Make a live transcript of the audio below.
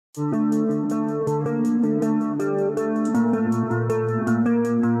Hey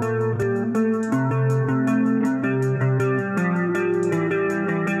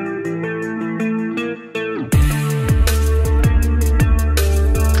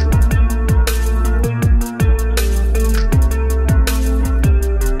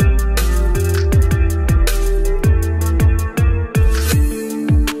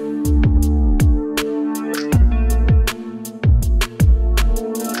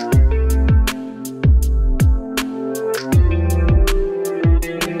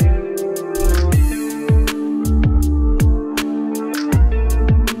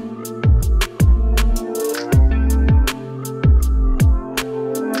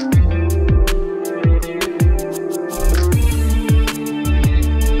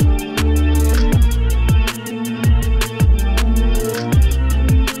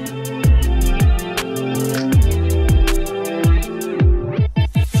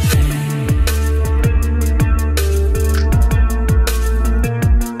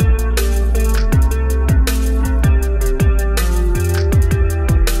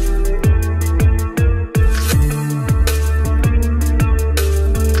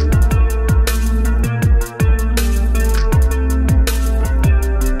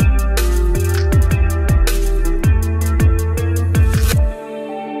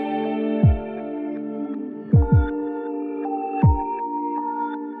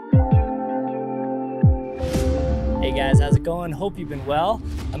guys, how's it going? Hope you've been well.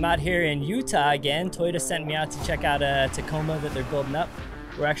 I'm out here in Utah again. Toyota sent me out to check out a Tacoma that they're building up.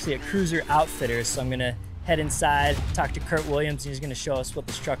 We're actually at Cruiser Outfitters, so I'm gonna head inside, talk to Kurt Williams, and he's gonna show us what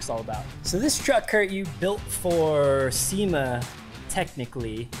this truck's all about. So this truck, Kurt, you built for SEMA,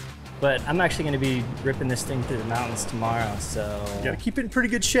 technically, but I'm actually gonna be ripping this thing through the mountains tomorrow, so... You gotta keep it in pretty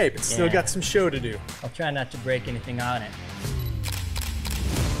good shape. It's still got some show to do. I'll try not to break anything on it.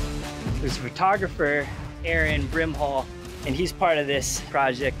 There's a photographer, Aaron Brimhall, and he's part of this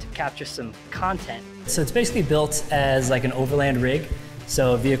project to capture some content. So it's basically built as like an overland rig.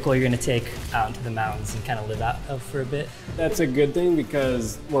 So a vehicle you're gonna take out into the mountains and kind of live out of for a bit. That's a good thing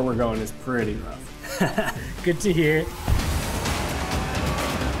because where we're going is pretty rough. Good to hear.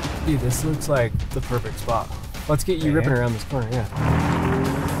 Dude, this looks like the perfect spot. Let's get you ripping around this corner, yeah.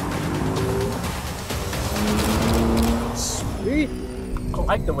 Sweet. I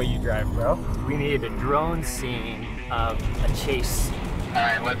like the way you drive, bro. We need a drone scene of a chase. All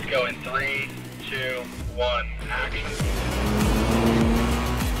right, let's go in 3, 2, 1, action.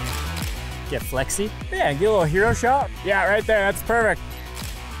 Get flexy. Yeah, get a little hero shot. Yeah, right there, that's perfect.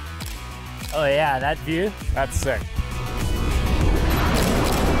 Oh yeah, that view. That's sick.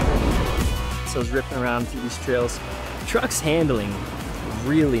 So I was ripping around through these trails. The truck's handling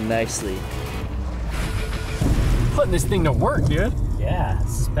really nicely. Putting this thing to work, dude. Yeah,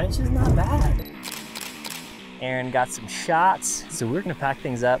 suspension's not bad. Aaron got some shots, so we're gonna pack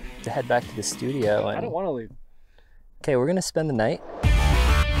things up to head back to the studio. And... I don't want to leave. Okay, we're gonna spend the night.